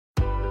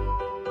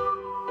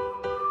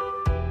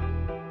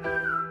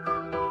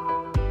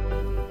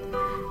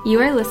You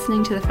are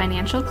listening to the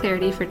Financial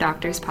Clarity for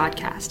Doctors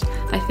podcast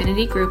by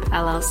Finity Group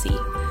LLC,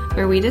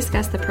 where we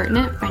discuss the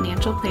pertinent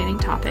financial planning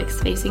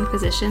topics facing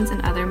physicians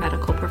and other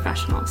medical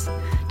professionals.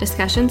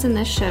 Discussions in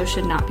this show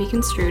should not be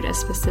construed as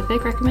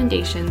specific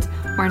recommendations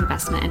or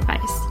investment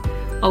advice.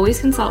 Always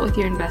consult with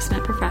your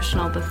investment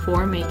professional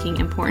before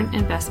making important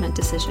investment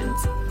decisions.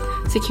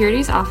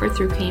 Securities offered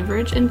through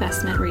Cambridge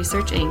Investment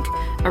Research Inc.,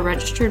 a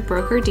registered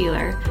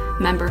broker-dealer,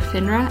 member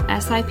FINRA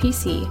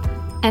SIPC.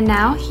 And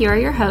now, here are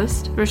your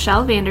hosts,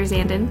 Rochelle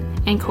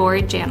Vanderzanden and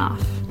Corey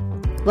Janoff.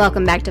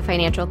 Welcome back to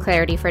Financial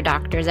Clarity for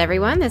Doctors,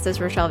 everyone. This is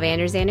Rochelle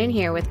Vanderzanden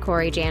here with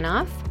Corey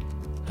Janoff.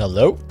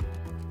 Hello.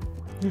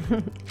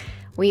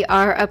 We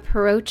are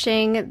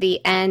approaching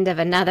the end of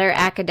another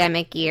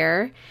academic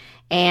year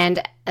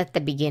and at the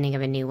beginning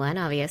of a new one,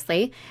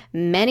 obviously.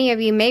 Many of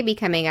you may be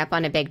coming up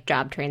on a big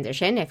job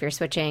transition if you're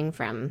switching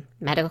from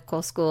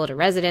medical school to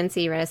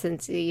residency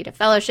to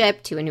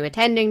fellowship to a new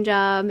attending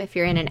job, if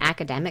you're in an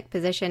academic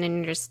position and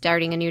you're just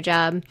starting a new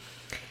job.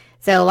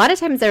 So a lot of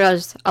times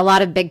there's a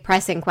lot of big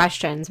pressing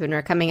questions when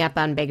we're coming up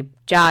on big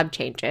job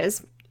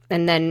changes.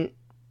 And then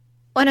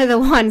one of the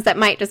ones that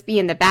might just be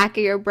in the back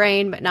of your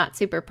brain but not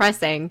super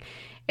pressing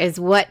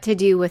is what to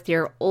do with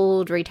your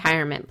old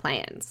retirement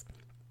plans.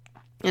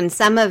 And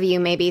some of you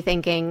may be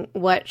thinking,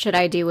 what should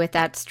I do with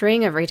that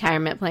string of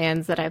retirement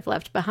plans that I've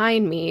left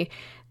behind me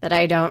that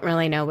I don't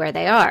really know where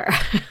they are?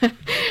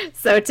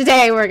 So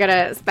today we're going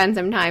to spend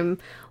some time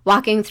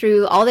walking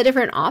through all the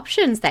different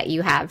options that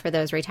you have for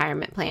those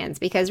retirement plans,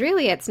 because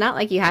really it's not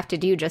like you have to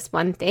do just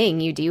one thing.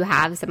 You do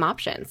have some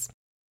options.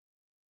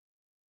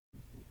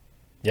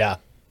 Yeah,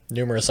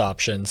 numerous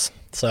options.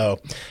 So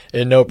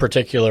in no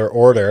particular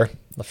order,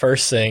 the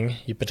first thing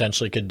you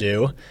potentially could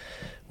do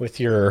with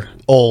your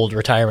old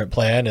retirement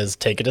plan is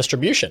take a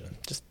distribution.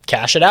 Just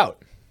cash it out.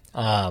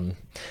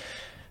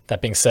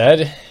 That being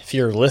said, if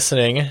you're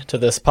listening to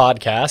this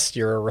podcast,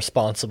 you're a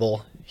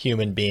responsible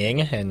human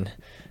being, and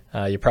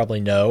you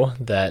probably know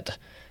that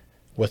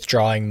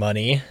withdrawing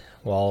money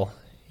while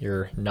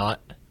you're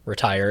not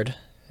retired,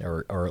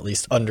 or at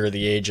least under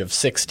the age of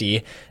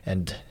 60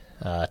 and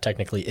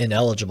technically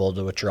ineligible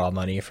to withdraw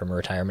money from a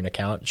retirement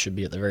account, should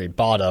be at the very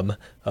bottom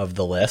of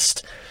the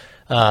list.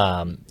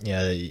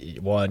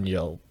 One,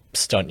 you'll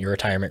stunt your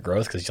retirement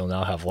growth because you'll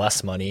now have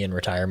less money in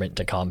retirement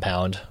to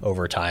compound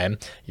over time.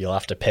 You'll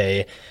have to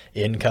pay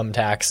income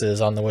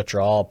taxes on the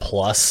withdrawal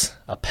plus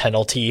a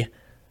penalty.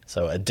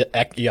 So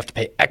you have to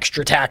pay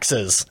extra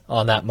taxes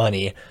on that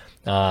money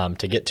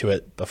to get to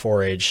it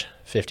before age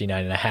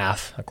 59 and a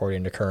half,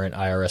 according to current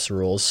IRS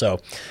rules. So,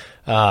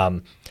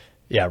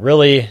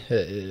 really,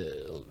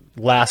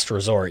 last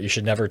resort, you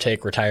should never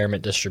take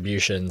retirement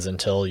distributions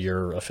until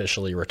you're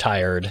officially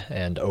retired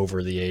and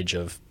over the age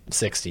of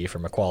 60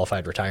 from a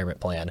qualified retirement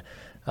plan.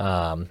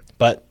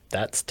 But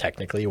that's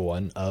technically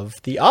one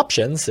of the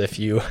options. If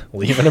you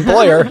leave an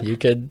employer, you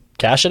could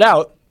cash it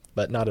out,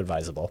 but not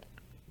advisable.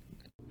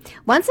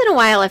 Once in a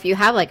while, if you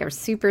have like a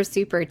super,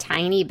 super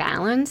tiny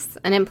balance,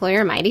 an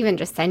employer might even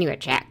just send you a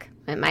check.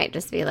 It might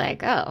just be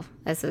like, oh,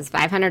 this is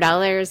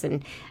 $500.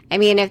 And I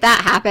mean, if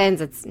that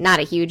happens, it's not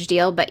a huge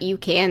deal, but you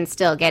can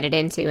still get it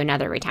into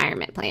another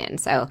retirement plan.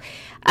 So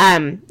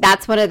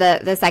that's one of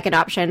the second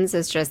options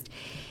is just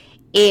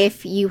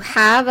if you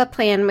have a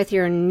plan with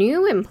your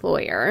new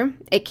employer,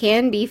 it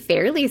can be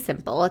fairly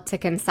simple to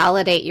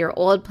consolidate your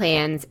old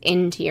plans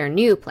into your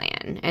new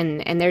plan.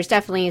 And there's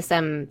definitely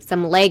some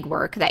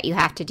legwork that you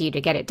have to do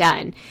to get it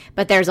done.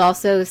 But there's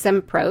also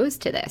some pros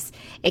to this.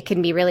 It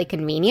can be really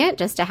convenient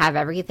just to have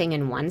everything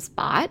in one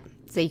spot,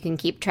 so you can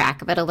keep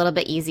track of it a little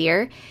bit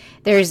easier.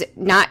 There's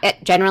not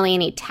generally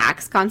any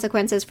tax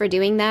consequences for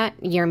doing that.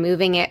 You're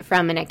moving it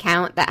from an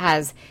account that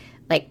has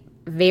like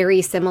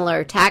very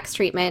similar tax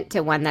treatment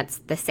to one that's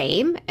the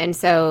same. And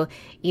so,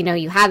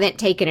 you haven't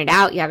taken it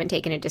out, you haven't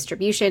taken a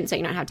distribution, so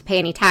you don't have to pay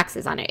any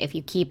taxes on it if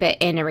you keep it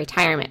in a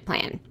retirement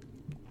plan.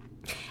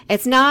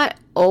 It's not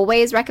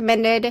always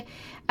recommended,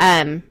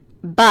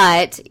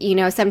 but,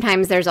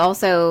 sometimes there's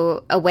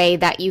also a way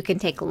that you can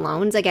take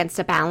loans against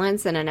a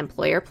balance in an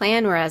employer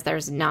plan, whereas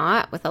there's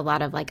not with a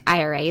lot of like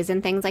IRAs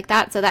and things like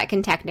that. So that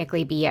can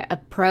technically be a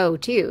pro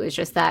too. It's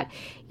just that,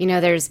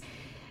 there's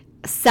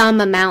some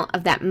amount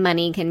of that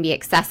money can be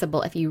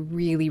accessible if you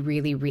really,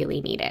 really,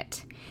 really need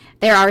it.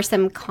 There are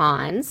some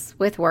cons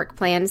with work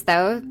plans,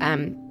 though.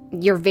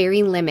 You're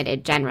very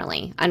limited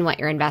generally on what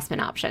your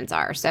investment options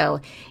are.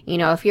 So,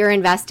 if you're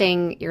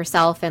investing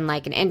yourself in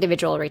like an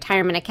individual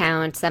retirement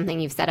account, something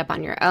you've set up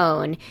on your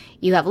own,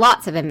 you have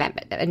lots of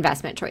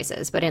investment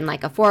choices. But in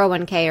like a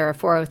 401k or a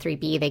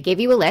 403b, they give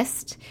you a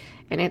list,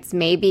 and it's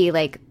maybe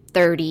like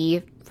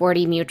 30,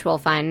 40 mutual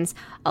funds.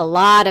 A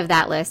lot of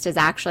that list is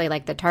actually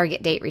like the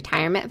target date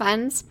retirement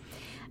funds.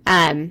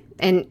 And,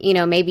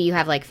 maybe you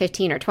have like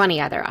 15 or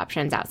 20 other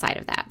options outside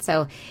of that.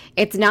 So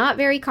it's not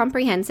very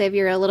comprehensive.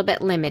 You're a little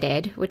bit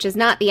limited, which is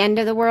not the end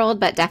of the world,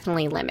 but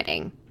definitely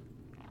limiting.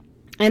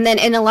 And then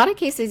in a lot of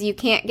cases, you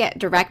can't get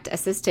direct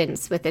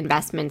assistance with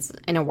investments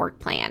in a work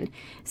plan.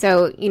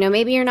 So,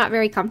 maybe you're not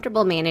very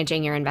comfortable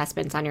managing your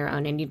investments on your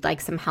own and you'd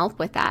like some help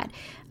with that.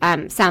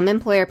 Some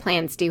employer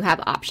plans do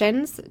have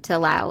options to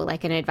allow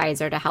like an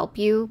advisor to help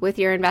you with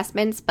your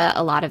investments, but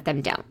a lot of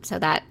them don't. So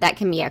that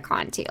can be a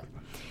con too.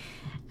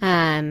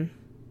 And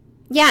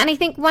I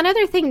think one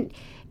other thing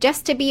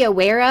just to be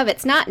aware of,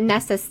 it's not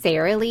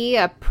necessarily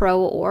a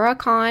pro or a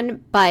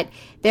con, but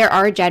there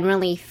are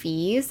generally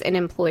fees in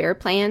employer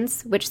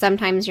plans, which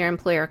sometimes your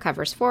employer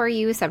covers for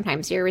you,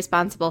 sometimes you're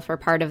responsible for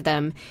part of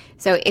them.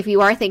 So if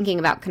you are thinking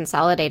about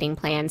consolidating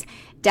plans,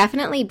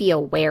 definitely be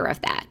aware of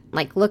that.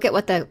 Like look at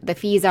what the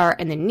fees are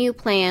in the new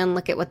plan,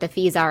 look at what the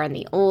fees are in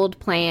the old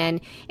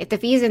plan. If the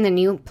fees in the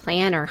new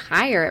plan are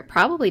higher, it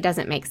probably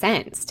doesn't make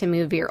sense to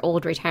move your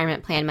old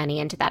retirement plan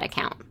money into that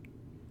account.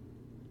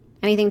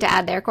 Anything to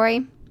add there,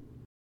 Corey?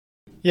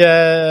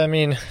 Yeah, I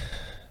mean,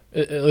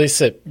 at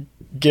least it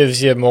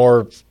gives you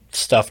more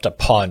stuff to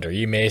ponder.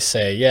 You may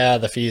say, yeah,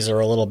 the fees are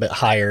a little bit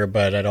higher,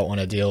 but I don't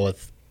want to deal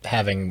with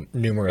having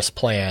numerous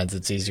plans.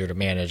 It's easier to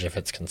manage if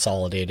it's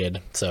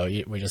consolidated. So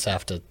we just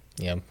have to,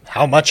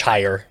 how much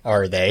higher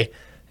are they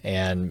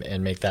and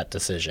make that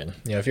decision.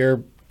 If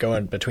you're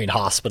going between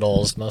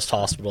hospitals, most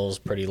hospitals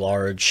pretty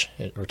large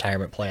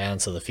retirement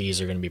plans, so the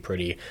fees are going to be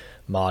pretty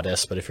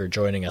modest. But if you're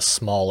joining a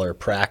smaller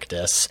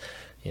practice,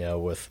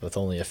 with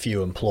only a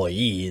few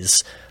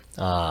employees, it's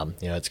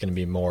going to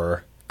be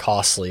more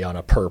costly on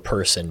a per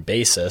person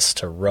basis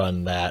to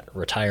run that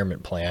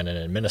retirement plan and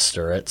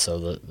administer it. So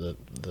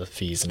the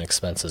fees and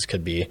expenses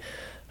could be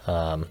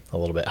a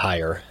little bit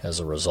higher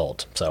as a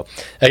result. So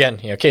again,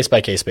 case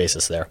by case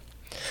basis there.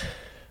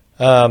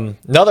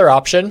 Another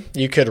option,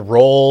 you could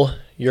roll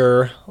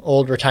your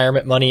old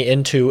retirement money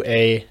into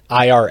a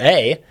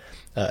IRA,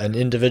 an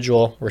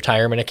individual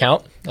retirement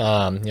account,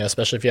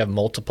 especially if you have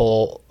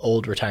multiple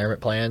old retirement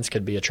plans,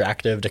 could be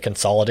attractive to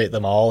consolidate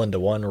them all into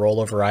one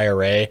rollover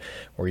IRA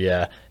where you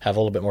have a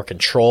little bit more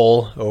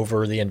control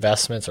over the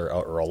investments or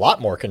a lot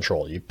more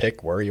control. You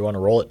pick where you want to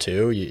roll it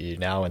to. You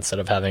now, instead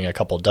of having a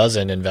couple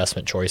dozen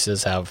investment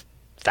choices, have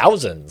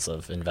thousands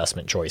of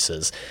investment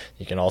choices.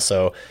 You can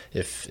also,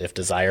 if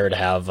desired,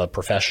 have a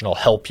professional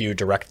help you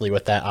directly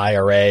with that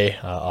IRA,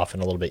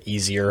 often a little bit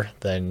easier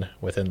than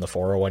within the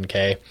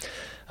 401k.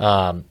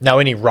 Now,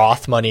 any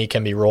Roth money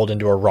can be rolled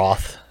into a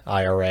Roth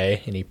IRA.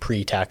 Any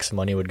pre-tax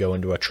money would go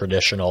into a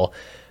traditional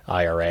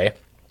IRA.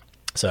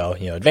 So,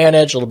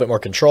 advantage, a little bit more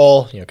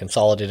control,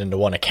 consolidate into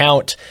one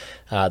account.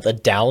 The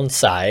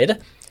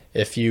downside,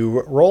 if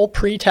you roll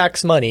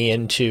pre-tax money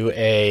into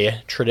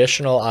a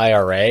traditional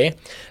IRA,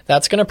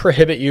 that's going to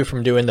prohibit you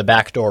from doing the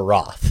backdoor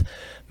Roth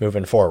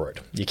moving forward.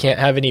 You can't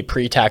have any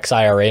pre-tax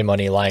IRA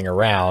money lying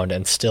around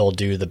and still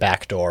do the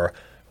backdoor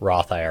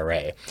Roth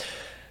IRA.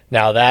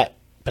 Now, that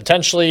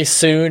potentially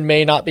soon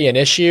may not be an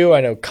issue.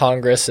 I know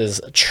Congress is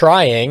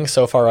trying,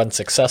 so far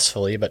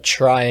unsuccessfully, but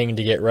trying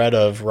to get rid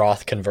of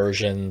Roth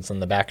conversions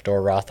and the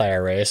backdoor Roth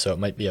IRA, so it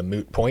might be a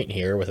moot point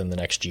here within the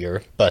next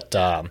year. But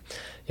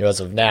as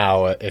of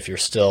now, if you're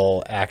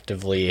still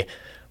actively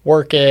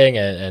working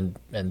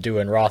and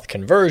doing Roth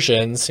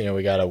conversions,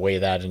 we got to weigh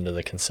that into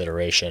the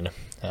consideration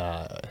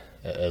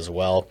as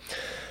well.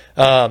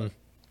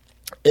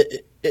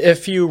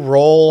 If you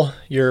roll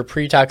your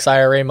pre-tax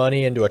IRA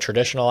money into a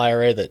traditional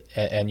IRA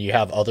and you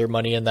have other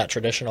money in that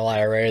traditional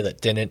IRA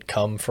that didn't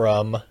come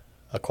from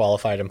a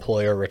qualified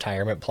employer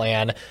retirement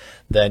plan,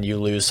 then you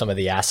lose some of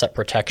the asset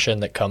protection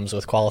that comes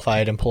with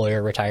qualified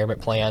employer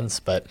retirement plans.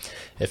 But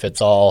if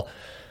it's all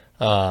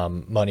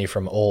money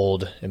from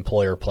old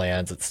employer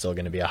plans, it's still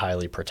going to be a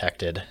highly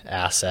protected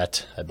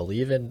asset, I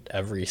believe, in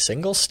every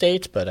single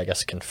state, but I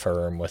guess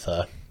confirm with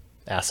a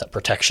asset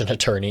protection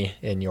attorney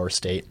in your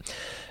state.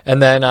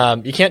 And then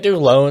you can't do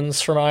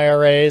loans from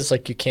IRAs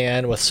like you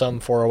can with some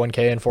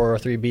 401k and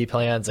 403b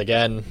plans.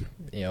 Again,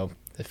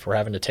 if we're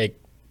having to take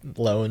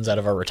loans out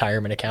of our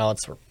retirement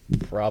accounts, we're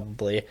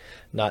probably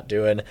not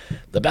doing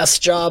the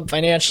best job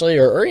financially,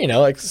 or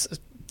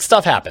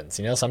stuff happens.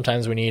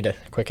 Sometimes we need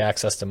quick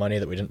access to money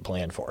that we didn't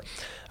plan for.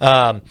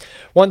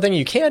 One thing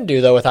you can do,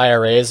 though, with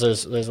IRAs,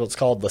 there's what's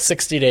called the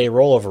 60-day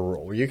rollover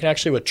rule, where you can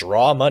actually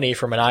withdraw money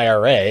from an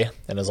IRA,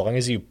 and as long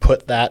as you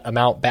put that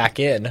amount back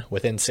in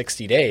within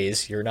 60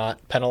 days, you're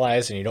not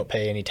penalized and you don't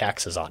pay any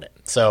taxes on it.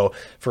 So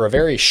for a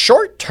very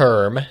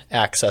short-term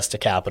access to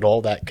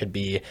capital, that could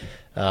be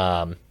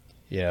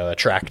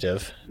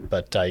attractive,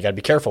 but you got to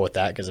be careful with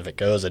that, because if it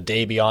goes a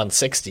day beyond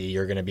 60,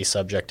 you're going to be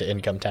subject to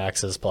income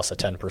taxes plus a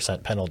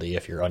 10% penalty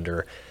if you're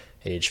under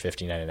age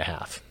 59 and a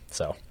half.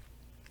 So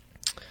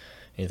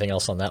anything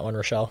else on that one,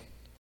 Rochelle?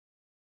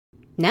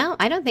 No,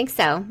 I don't think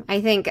so.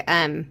 I think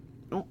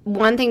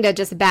one thing to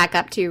just back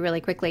up to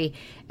really quickly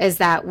is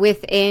that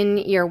within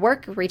your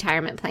work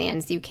retirement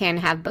plans, you can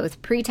have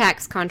both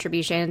pre-tax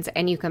contributions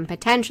and you can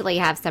potentially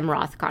have some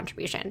Roth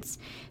contributions.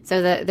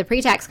 So the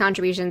pre-tax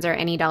contributions are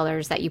any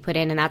dollars that you put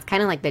in, and that's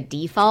kind of like the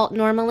default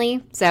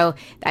normally. So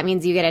that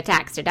means you get a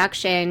tax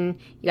deduction.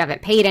 You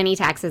haven't paid any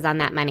taxes on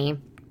that money.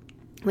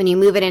 When you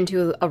move it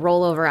into a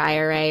rollover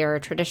IRA or a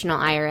traditional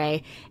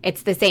IRA,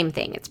 it's the same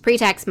thing. It's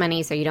pre-tax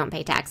money, so you don't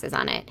pay taxes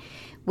on it.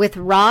 With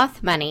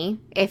Roth money,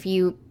 if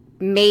you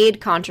made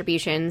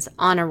contributions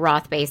on a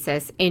Roth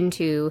basis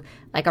into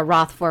like a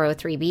Roth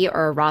 403b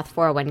or a Roth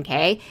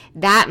 401k,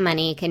 that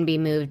money can be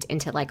moved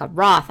into like a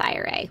Roth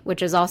IRA,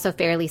 which is also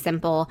fairly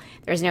simple.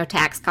 There's no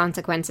tax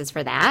consequences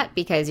for that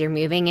because you're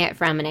moving it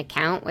from an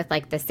account with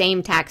like the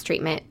same tax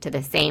treatment to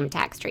the same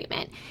tax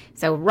treatment.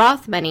 So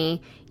Roth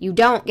money, you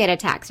don't get a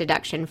tax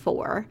deduction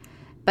for,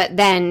 but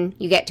then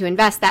you get to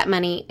invest that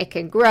money, it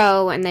can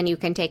grow, and then you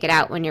can take it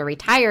out when you're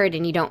retired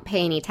and you don't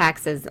pay any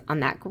taxes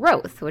on that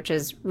growth, which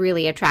is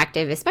really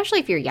attractive, especially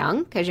if you're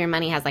young, because your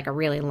money has like a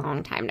really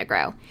long time to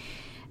grow.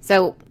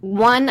 So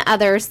one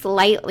other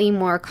slightly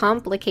more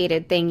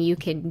complicated thing you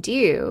can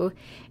do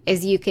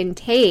is you can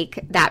take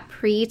that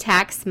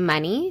pre-tax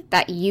money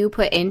that you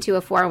put into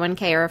a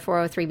 401k or a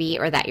 403b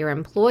or that your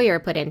employer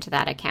put into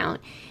that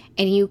account,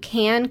 and you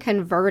can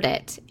convert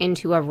it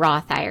into a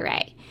Roth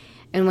IRA.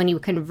 And when you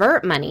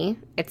convert money,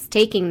 it's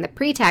taking the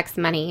pre-tax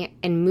money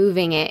and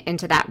moving it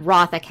into that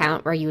Roth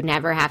account where you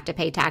never have to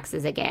pay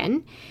taxes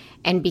again.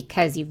 And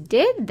because you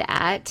did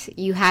that,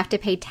 you have to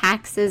pay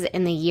taxes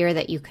in the year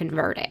that you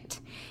convert it.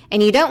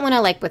 And you don't want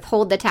to like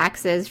withhold the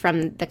taxes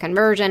from the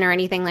conversion or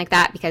anything like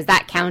that because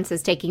that counts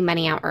as taking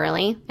money out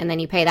early and then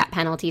you pay that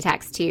penalty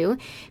tax too.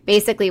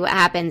 Basically what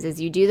happens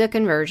is you do the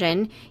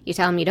conversion, you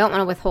tell them you don't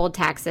want to withhold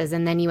taxes,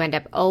 and then you end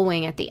up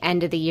owing at the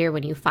end of the year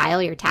when you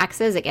file your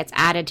taxes, it gets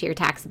added to your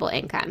taxable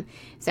income.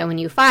 So when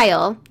you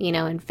file,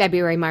 in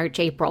February, March,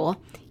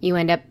 April, you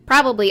end up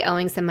probably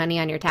owing some money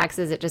on your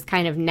taxes. It just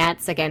kind of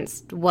nets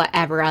against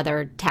whatever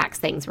other tax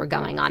things were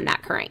going on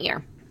that current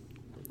year.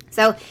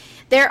 So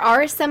there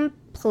are some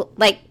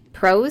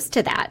pros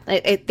to that.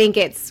 I think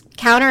it's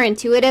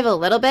counterintuitive a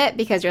little bit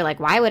because you're like,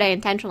 why would I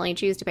intentionally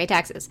choose to pay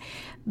taxes?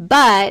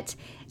 But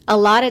a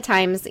lot of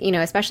times,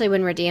 especially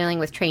when we're dealing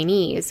with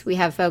trainees, we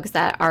have folks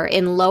that are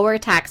in lower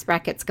tax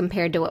brackets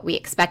compared to what we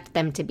expect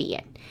them to be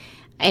in.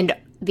 And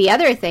the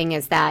other thing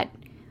is that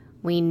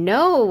we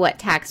know what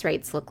tax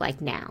rates look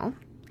like now.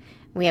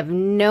 We have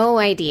no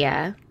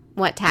idea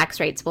what tax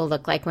rates will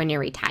look like when you're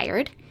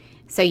retired.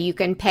 So you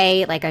can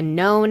pay like a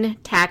known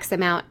tax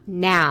amount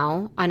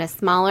now on a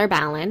smaller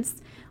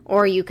balance,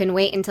 or you can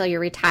wait until you're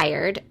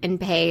retired and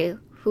pay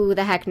who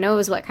the heck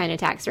knows what kind of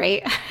tax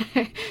rate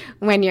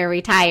when you're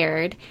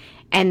retired,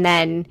 and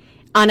then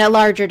on a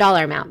larger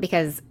dollar amount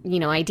because,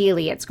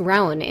 ideally it's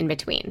grown in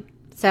between.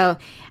 So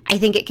I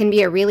think it can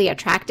be a really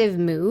attractive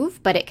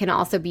move, but it can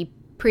also be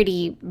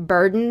pretty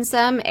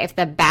burdensome if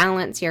the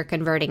balance you're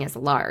converting is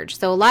large.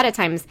 So a lot of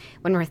times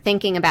when we're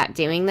thinking about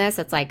doing this,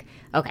 it's like,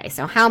 okay,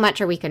 so how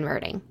much are we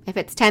converting? If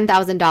it's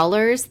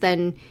 $10,000,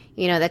 then,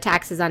 the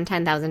taxes on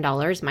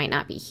 $10,000 might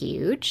not be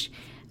huge.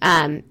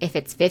 If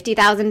it's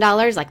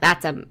 $50,000, like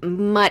that's a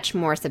much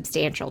more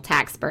substantial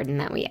tax burden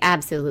that we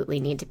absolutely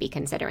need to be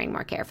considering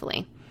more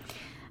carefully.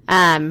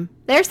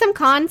 There's some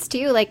cons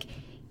too, like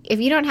if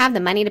you don't have the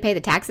money to pay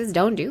the taxes,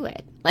 don't do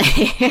it.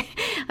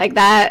 Like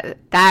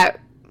that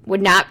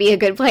would not be a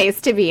good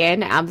place to be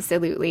in,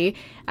 absolutely.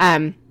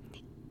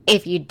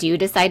 If you do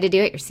decide to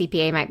do it, your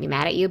CPA might be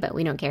mad at you, but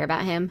we don't care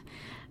about him.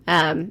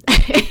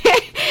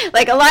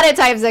 Like a lot of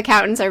times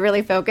accountants are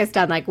really focused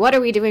on like, what are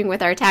we doing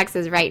with our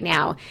taxes right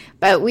now?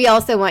 But we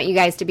also want you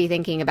guys to be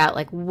thinking about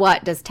like,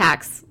 what does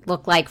tax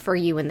look like for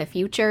you in the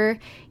future?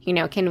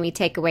 Can we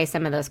take away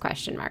some of those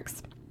question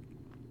marks?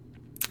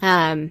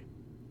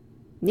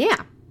 Yeah,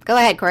 go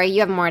ahead, Corey. You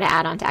have more to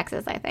add on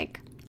taxes, I think.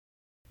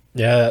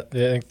 Yeah,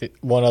 I think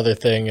one other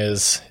thing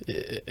is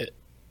you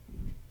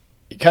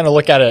kind of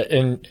look at it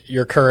in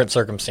your current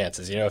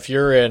circumstances. If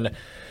you're in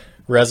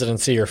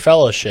residency or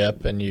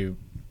fellowship and you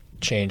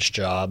change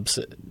jobs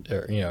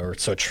or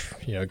switch,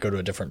 go to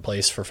a different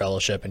place for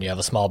fellowship and you have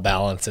a small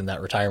balance in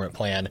that retirement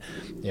plan,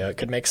 it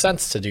could make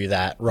sense to do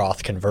that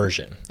Roth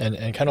conversion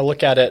and kind of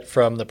look at it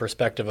from the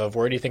perspective of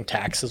where do you think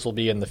taxes will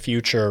be in the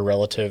future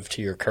relative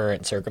to your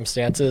current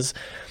circumstances.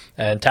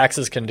 And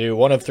taxes can do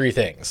one of three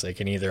things. They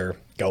can either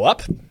go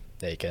up,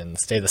 they can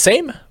stay the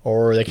same,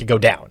 or they can go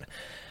down.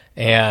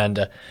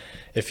 And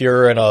if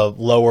you're in a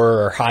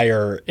lower or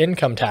higher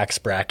income tax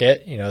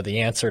bracket,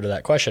 the answer to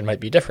that question might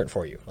be different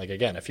for you. Like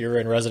again, if you're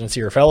in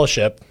residency or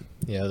fellowship,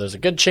 there's a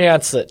good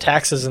chance that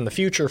taxes in the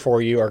future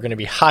for you are going to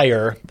be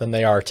higher than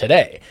they are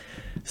today.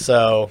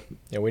 So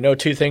we know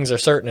two things are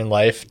certain in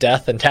life,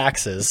 death and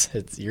taxes.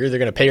 You're either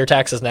going to pay your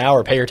taxes now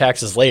or pay your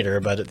taxes later,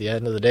 but at the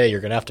end of the day, you're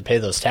going to have to pay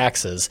those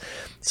taxes.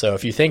 So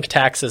if you think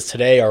taxes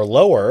today are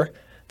lower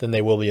than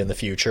they will be in the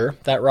future,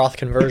 that Roth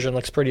conversion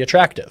looks pretty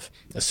attractive,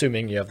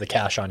 assuming you have the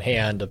cash on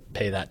hand to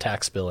pay that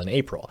tax bill in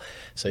April.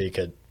 So you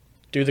could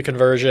do the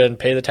conversion,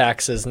 pay the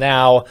taxes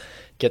now,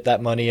 get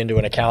that money into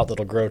an account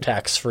that'll grow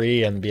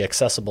tax-free and be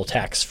accessible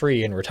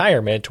tax-free in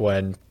retirement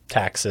when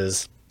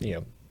taxes,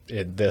 in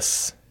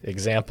this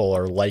example,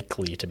 are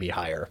likely to be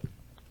higher.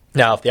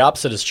 Now, if the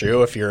opposite is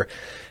true, if you're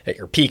at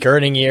your peak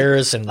earning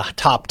years in the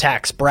top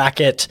tax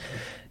bracket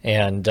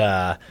and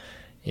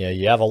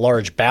you have a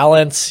large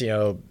balance,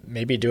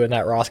 maybe doing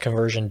that Roth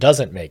conversion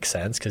doesn't make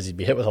sense because you'd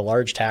be hit with a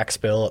large tax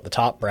bill at the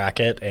top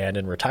bracket. And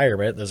in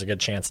retirement, there's a good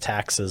chance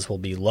taxes will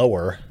be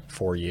lower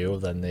for you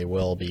than they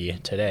will be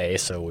today.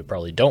 So we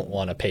probably don't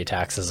want to pay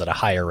taxes at a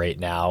higher rate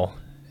now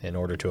in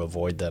order to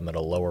avoid them at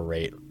a lower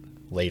rate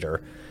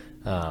later.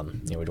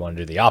 We'd want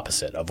to do the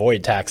opposite,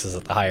 avoid taxes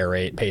at the higher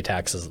rate, pay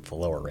taxes at the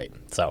lower rate.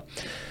 So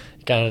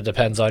it kind of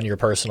depends on your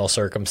personal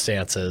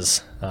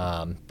circumstances.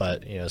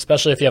 But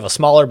especially if you have a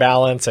smaller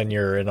balance and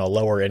you're in a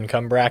lower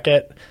income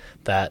bracket,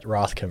 that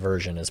Roth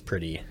conversion is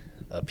pretty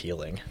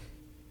appealing.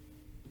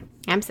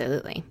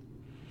 Absolutely.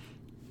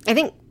 I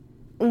think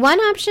one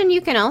option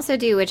you can also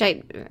do, which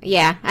I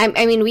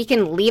mean, we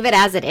can leave it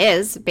as it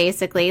is,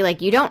 basically.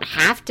 Like, you don't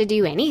have to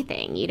do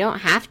anything. You don't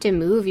have to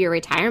move your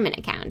retirement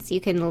accounts. You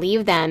can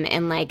leave them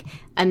in like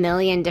a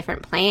million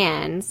different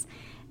plans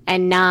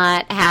and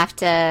not have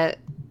to,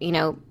 you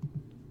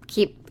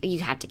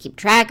have to keep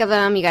track of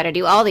them. You got to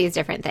do all these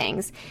different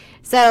things.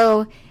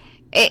 So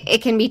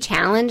it can be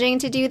challenging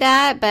to do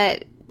that,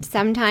 but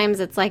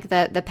sometimes it's like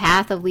the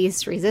path of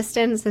least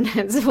resistance, and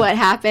that's what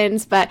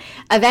happens. But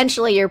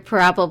eventually you're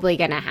probably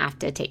going to have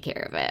to take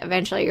care of it.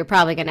 Eventually you're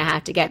probably going to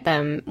have to get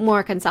them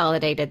more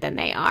consolidated than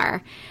they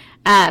are.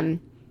 And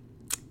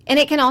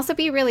it can also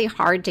be really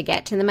hard to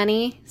get to the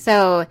money.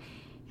 So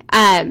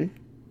I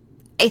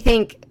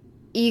think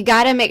you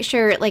got to make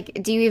sure,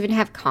 like, do you even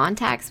have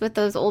contacts with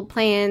those old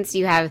plans? Do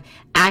you have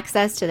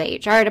access to the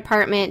HR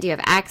department? Do you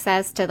have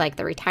access to like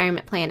the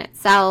retirement plan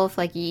itself?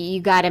 Like, you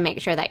got to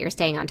make sure that you're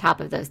staying on top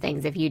of those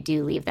things if you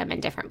do leave them in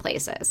different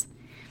places.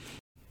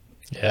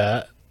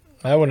 Yeah,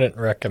 I wouldn't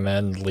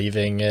recommend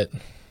leaving it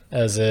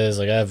as is.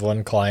 Like, I have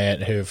one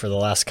client who for the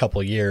last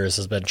couple years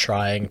has been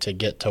trying to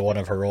get to one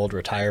of her old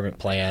retirement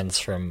plans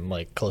from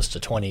like close to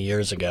 20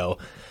 years ago.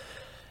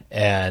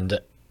 And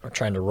we're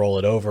trying to roll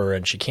it over,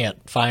 and she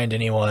can't find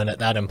anyone at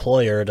that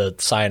employer to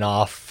sign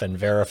off and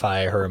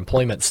verify her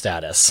employment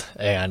status.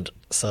 And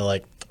so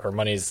like her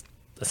money's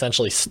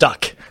essentially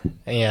stuck.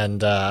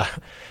 And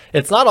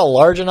it's not a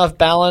large enough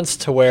balance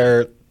to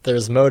where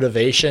there's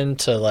motivation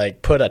to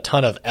like put a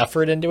ton of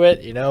effort into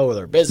it.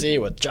 They're busy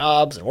with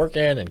jobs and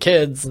working and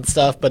kids and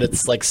stuff, but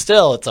it's like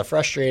still, it's a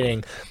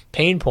frustrating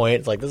pain point.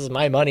 It's like, this is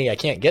my money, I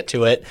can't get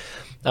to it.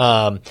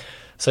 So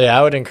yeah,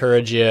 I would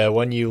encourage you,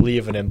 when you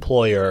leave an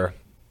employer,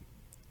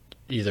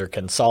 either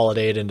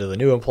consolidate into the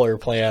new employer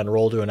plan,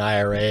 roll to an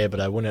IRA, but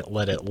I wouldn't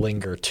let it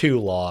linger too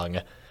long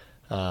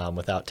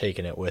without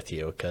taking it with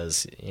you.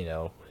 Because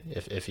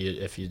if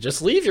you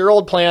just leave your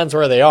old plans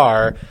where they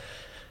are,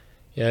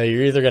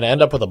 you're either going to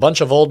end up with a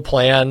bunch of old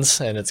plans,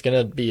 and it's going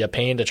to be a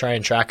pain to try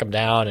and track them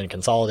down and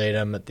consolidate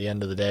them at the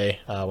end of the day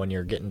when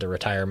you're getting to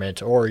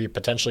retirement, or you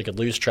potentially could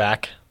lose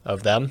track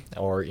of them,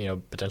 or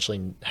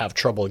potentially have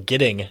trouble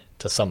getting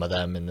to some of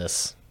them in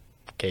this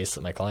case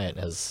that my client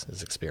has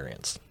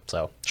experienced.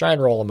 So try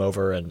and roll them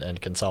over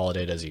and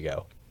consolidate as you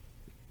go.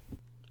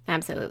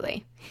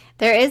 Absolutely.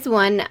 There is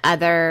one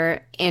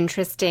other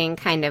interesting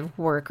kind of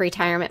work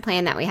retirement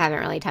plan that we haven't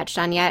really touched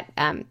on yet.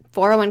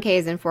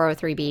 401ks and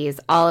 403bs,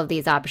 all of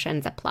these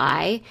options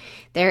apply.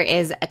 There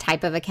is a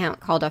type of account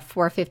called a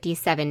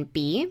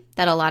 457b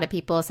that a lot of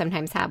people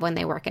sometimes have when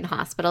they work in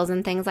hospitals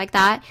and things like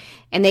that.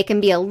 And they can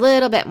be a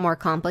little bit more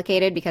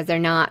complicated because they're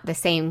not the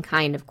same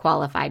kind of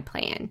qualified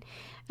plan.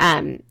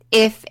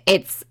 If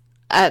it's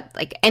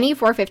like any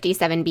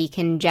 457b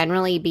can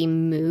generally be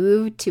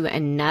moved to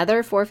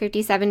another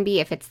 457b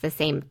if it's the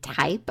same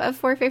type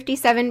of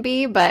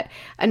 457b, but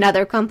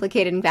another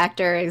complicating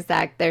factor is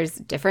that there's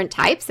different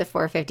types of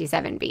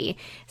 457b.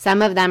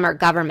 Some of them are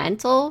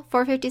governmental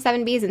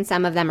 457bs and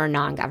some of them are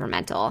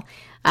non-governmental.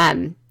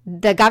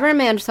 The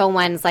governmental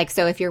ones, like,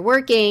 so if you're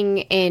working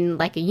in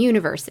like a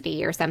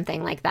university or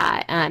something like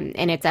that, and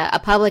it's a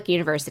public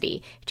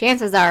university,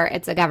 chances are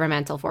it's a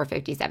governmental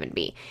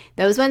 457b.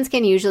 Those ones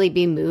can usually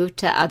be moved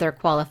to other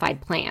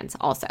qualified plans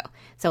also.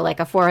 So like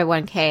a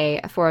 401k,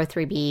 a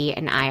 403b,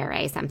 an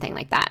IRA, something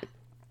like that.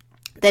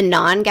 The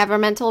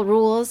non-governmental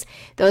rules,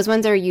 those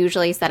ones are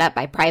usually set up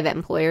by private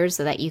employers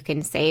so that you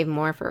can save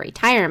more for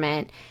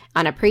retirement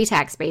on a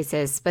pre-tax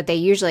basis, but they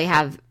usually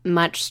have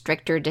much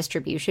stricter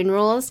distribution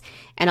rules.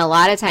 And a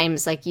lot of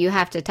times, like, you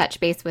have to touch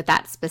base with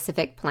that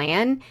specific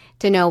plan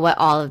to know what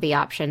all of the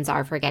options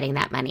are for getting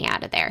that money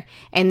out of there.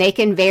 And they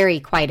can vary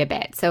quite a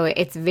bit. So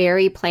it's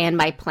very plan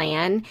by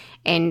plan.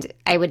 And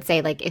I would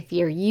say, like, if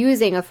you're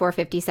using a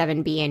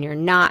 457b and you're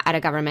not at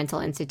a governmental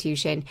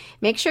institution,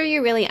 make sure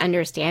you really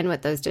understand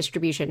what those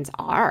distributions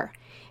are.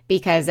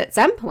 Because at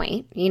some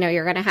point,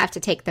 you're going to have to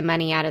take the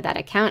money out of that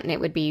account, and it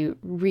would be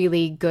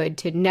really good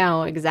to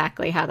know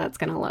exactly how that's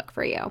going to look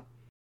for you.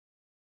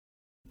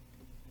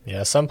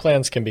 Yeah, some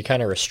plans can be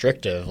kind of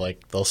restrictive.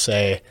 Like, they'll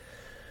say,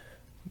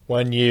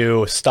 when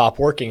you stop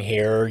working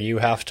here, you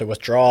have to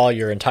withdraw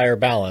your entire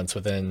balance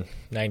within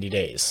 90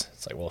 days.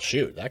 It's like, well,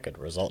 shoot, that could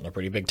result in a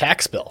pretty big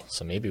tax bill.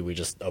 So maybe we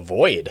just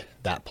avoid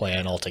that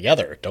plan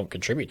altogether. Don't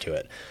contribute to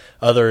it.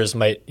 Others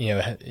might,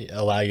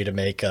 allow you to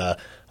make a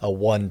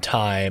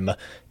one-time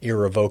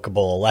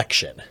irrevocable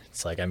election.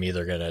 It's like, I'm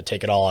either going to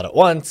take it all out at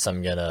once,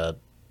 I'm going to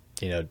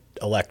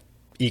elect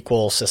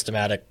equal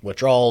systematic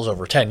withdrawals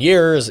over 10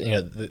 years,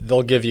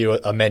 they'll give you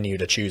a menu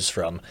to choose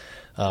from.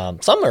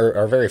 Some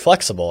are very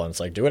flexible, and it's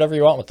like, do whatever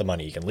you want with the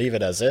money. You can leave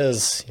it as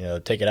is,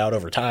 take it out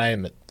over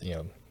time,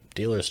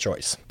 dealer's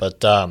choice.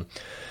 But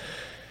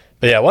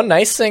yeah, one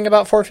nice thing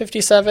about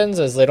 457s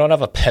is they don't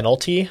have a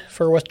penalty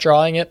for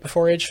withdrawing it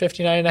before age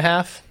 59 and a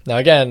half. Now,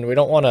 again, we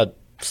don't want to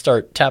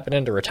start tapping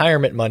into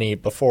retirement money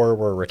before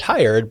we're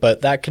retired,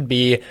 but that could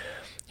be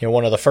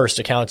one of the first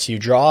accounts you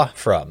draw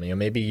from.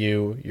 Maybe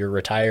you're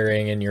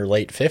retiring in your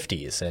late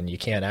 50s and you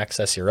can't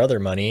access your other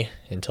money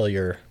until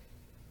you're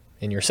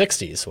in your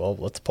 60s. Well,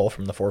 let's pull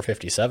from the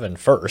 457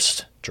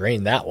 first,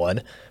 drain that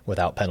one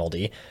without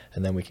penalty,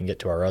 and then we can get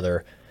to our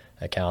other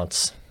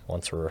accounts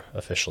once we're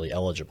officially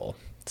eligible.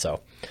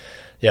 So,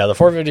 yeah, the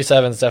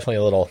 457 is definitely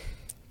a little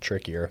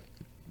trickier.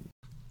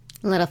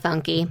 A little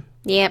funky.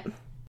 Yep.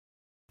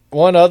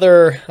 One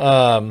other,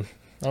 I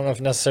don't know if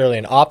necessarily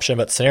an option,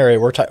 but scenario,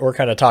 we're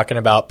kind of talking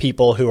about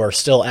people who are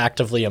still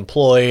actively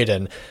employed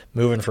and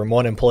moving from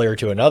one employer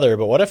to another.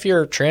 But what if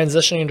you're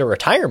transitioning to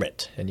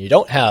retirement and you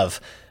don't have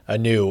a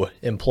new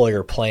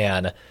employer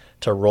plan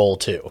to roll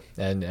to,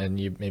 and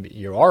maybe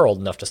you are old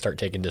enough to start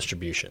taking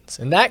distributions?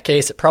 In that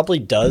case, it probably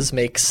does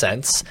make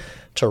sense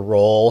to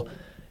roll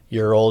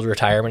your old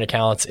retirement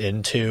accounts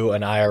into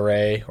an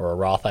IRA or a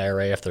Roth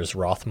IRA if there's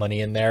Roth money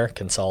in there,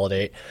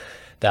 consolidate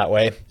that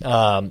way,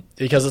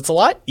 because it's a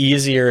lot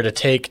easier to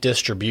take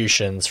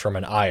distributions from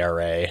an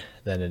IRA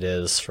than it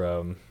is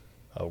from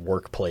a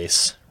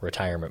workplace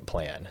retirement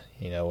plan.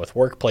 With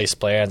workplace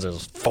plans,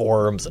 there's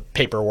forms and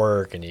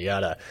paperwork, and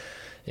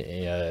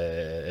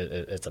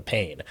it's a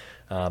pain.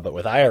 But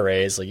with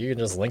IRAs, you can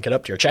just link it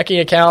up to your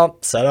checking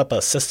account, set up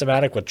a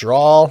systematic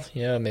withdrawal.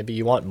 Maybe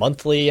you want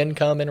monthly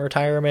income in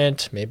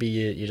retirement. Maybe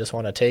you just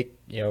want to take,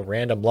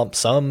 random lump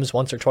sums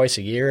once or twice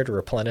a year to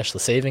replenish the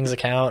savings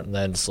account and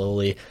then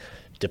slowly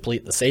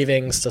deplete the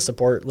savings to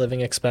support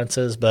living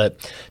expenses.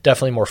 But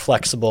definitely more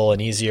flexible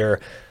and easier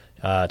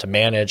to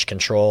manage,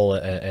 control,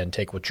 and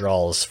take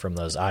withdrawals from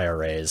those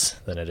IRAs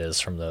than it is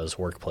from those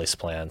workplace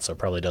plans. So it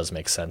probably does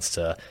make sense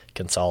to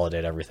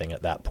consolidate everything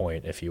at that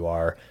point if you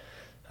are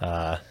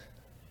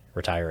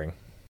retiring.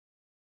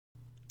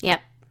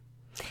 Yep.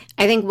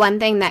 I think one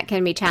thing that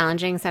can be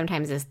challenging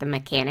sometimes is the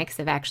mechanics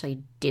of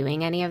actually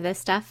doing any of this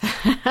stuff.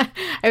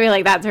 I feel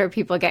like that's where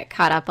people get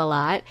caught up a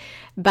lot.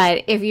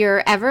 But if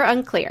you're ever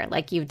unclear,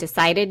 like you've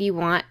decided you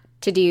want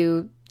to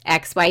do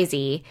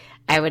XYZ,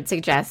 I would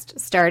suggest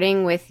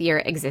starting with your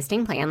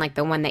existing plan, like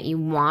the one that you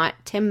want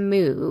to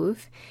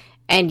move,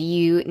 and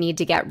you need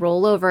to get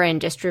rollover and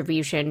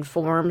distribution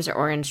forms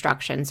or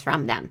instructions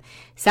from them.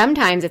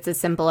 Sometimes it's as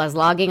simple as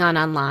logging on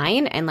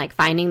online and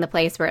finding the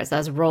place where it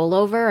says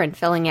rollover and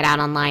filling it out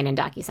online and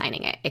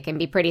docu-signing it. It can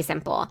be pretty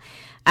simple.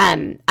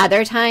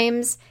 Other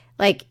times,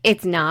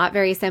 it's not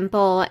very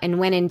simple, and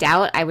when in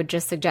doubt, I would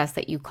just suggest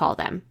that you call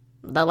them.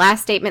 The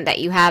last statement that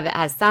you have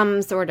has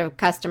some sort of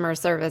customer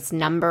service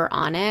number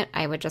on it.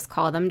 I would just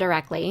call them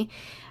directly.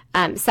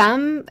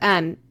 Some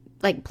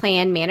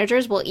plan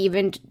managers will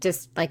even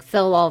just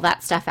fill all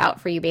that stuff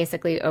out for you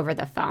basically over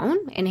the phone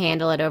and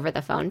handle it over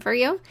the phone for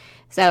you.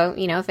 So,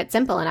 if it's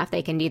simple enough,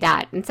 they can do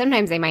that. And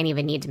sometimes they might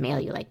even need to mail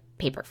you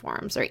paper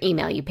forms or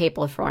email you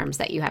paper forms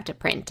that you have to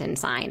print and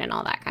sign and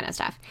all that kind of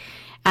stuff.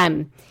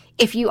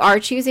 If you are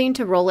choosing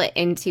to roll it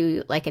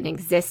into an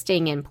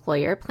existing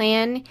employer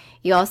plan,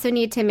 you also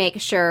need to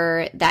make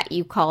sure that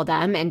you call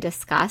them and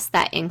discuss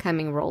that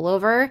incoming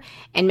rollover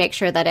and make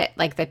sure that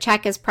it the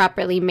check is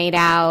properly made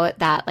out,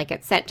 that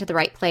it's sent to the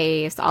right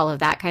place, all of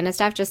that kind of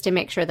stuff, just to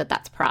make sure that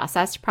that's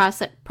processed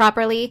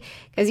properly,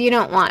 because you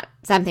don't want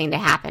something to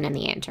happen in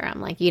the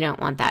interim. You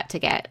don't want that to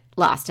get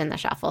lost in the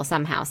shuffle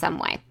somehow, some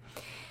way.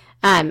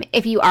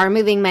 If you are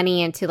moving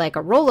money into a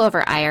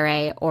rollover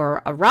IRA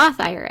or a Roth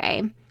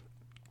IRA,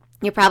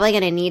 you're probably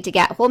going to need to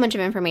get a whole bunch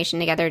of information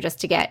together just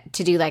to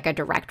do a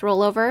direct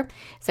rollover.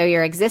 So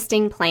your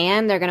existing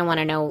plan, they're going to want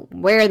to know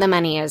where the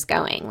money is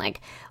going,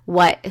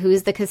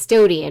 who's the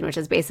custodian, which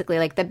is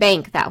basically the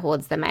bank that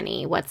holds the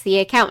money. What's the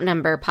account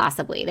number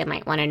possibly? They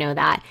might want to know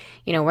that.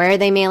 Where are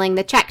they mailing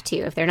the check to?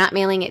 If they're not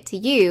mailing it to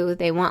you,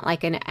 they want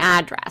an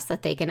address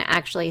that they can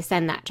actually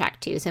send that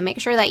check to. So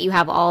make sure that you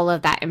have all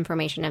of that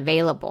information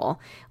available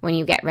when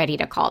you get ready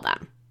to call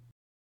them.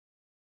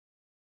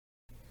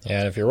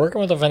 Yeah, and if you're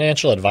working with a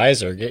financial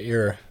advisor, get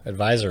your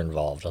advisor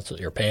involved. That's what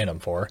you're paying them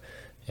for.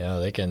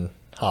 They can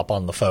hop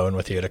on the phone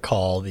with you to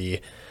call the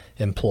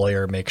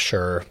employer, make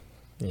sure,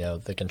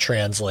 they can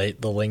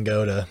translate the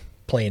lingo to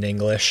plain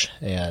English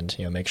and,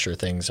 make sure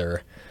things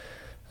are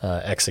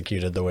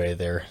executed the way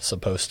they're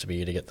supposed to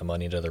be to get the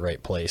money to the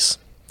right place.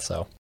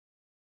 So.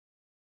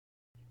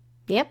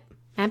 Yep,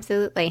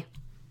 absolutely.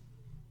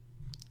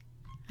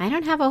 I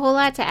don't have a whole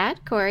lot to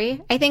add,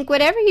 Corey. I think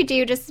whatever you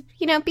do, just,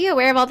 be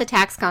aware of all the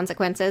tax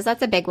consequences.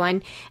 That's a big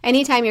one.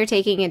 Anytime you're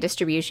taking a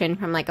distribution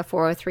from a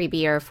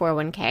 403B or a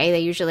 401k, they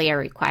usually are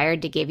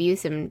required to give you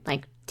some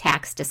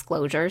tax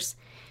disclosures.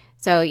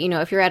 So,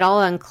 if you're at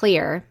all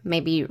unclear,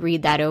 maybe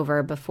read that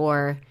over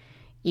before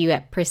you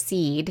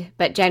proceed.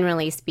 But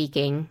generally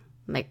speaking,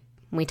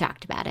 we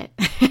talked about it.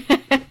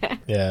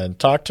 Yeah,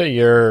 talk to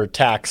your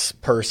tax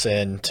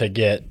person to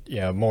get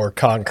more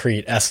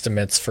concrete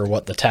estimates for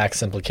what the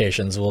tax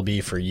implications will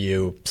be for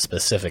you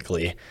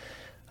specifically.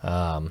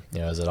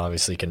 As it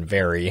obviously can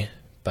vary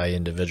by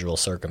individual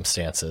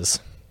circumstances.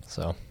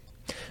 So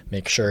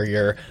make sure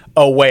you're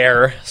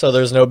aware so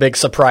there's no big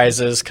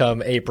surprises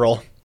come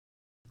April.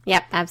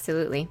 Yep,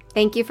 absolutely.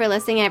 Thank you for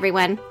listening,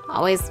 everyone.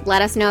 Always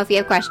let us know if you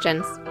have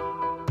questions.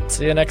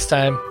 See you next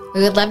time.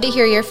 We would love to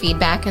hear your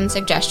feedback and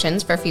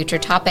suggestions for future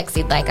topics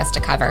you'd like us to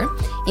cover.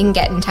 You can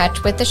get in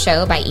touch with the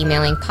show by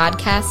emailing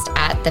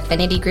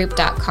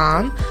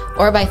podcast@thefinitygroup.com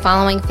or by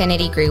following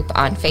Finity Group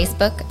on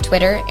Facebook,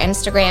 Twitter,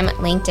 Instagram,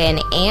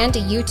 LinkedIn, and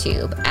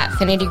YouTube at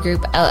Finity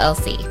Group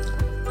LLC.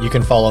 You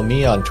can follow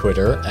me on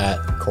Twitter at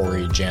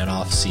Corey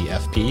Janoff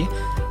CFP,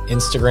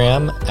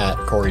 Instagram at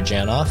Corey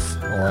Janoff,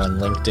 or on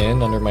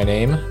LinkedIn under my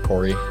name,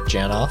 Corey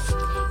Janoff.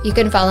 You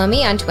can follow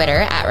me on Twitter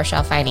at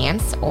Rochelle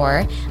Finance,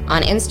 or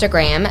on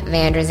Instagram,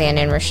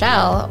 Vanderzanden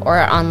Rochelle, or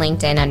on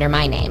LinkedIn under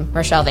my name,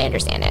 Rochelle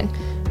Vanderzanden.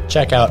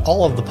 Check out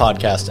all of the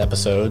podcast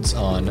episodes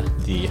on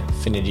the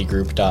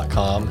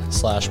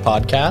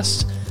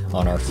finitygroup.com/podcast,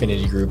 on our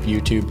Finity Group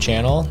YouTube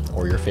channel,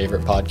 or your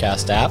favorite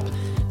podcast app.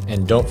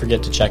 And don't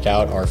forget to check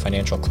out our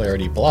Financial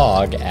Clarity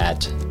blog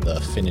at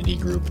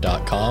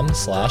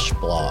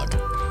thefinitygroup.com/blog.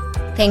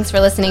 Thanks for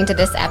listening to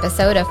this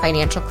episode of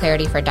Financial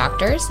Clarity for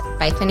Doctors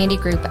by Finity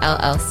Group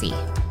LLC.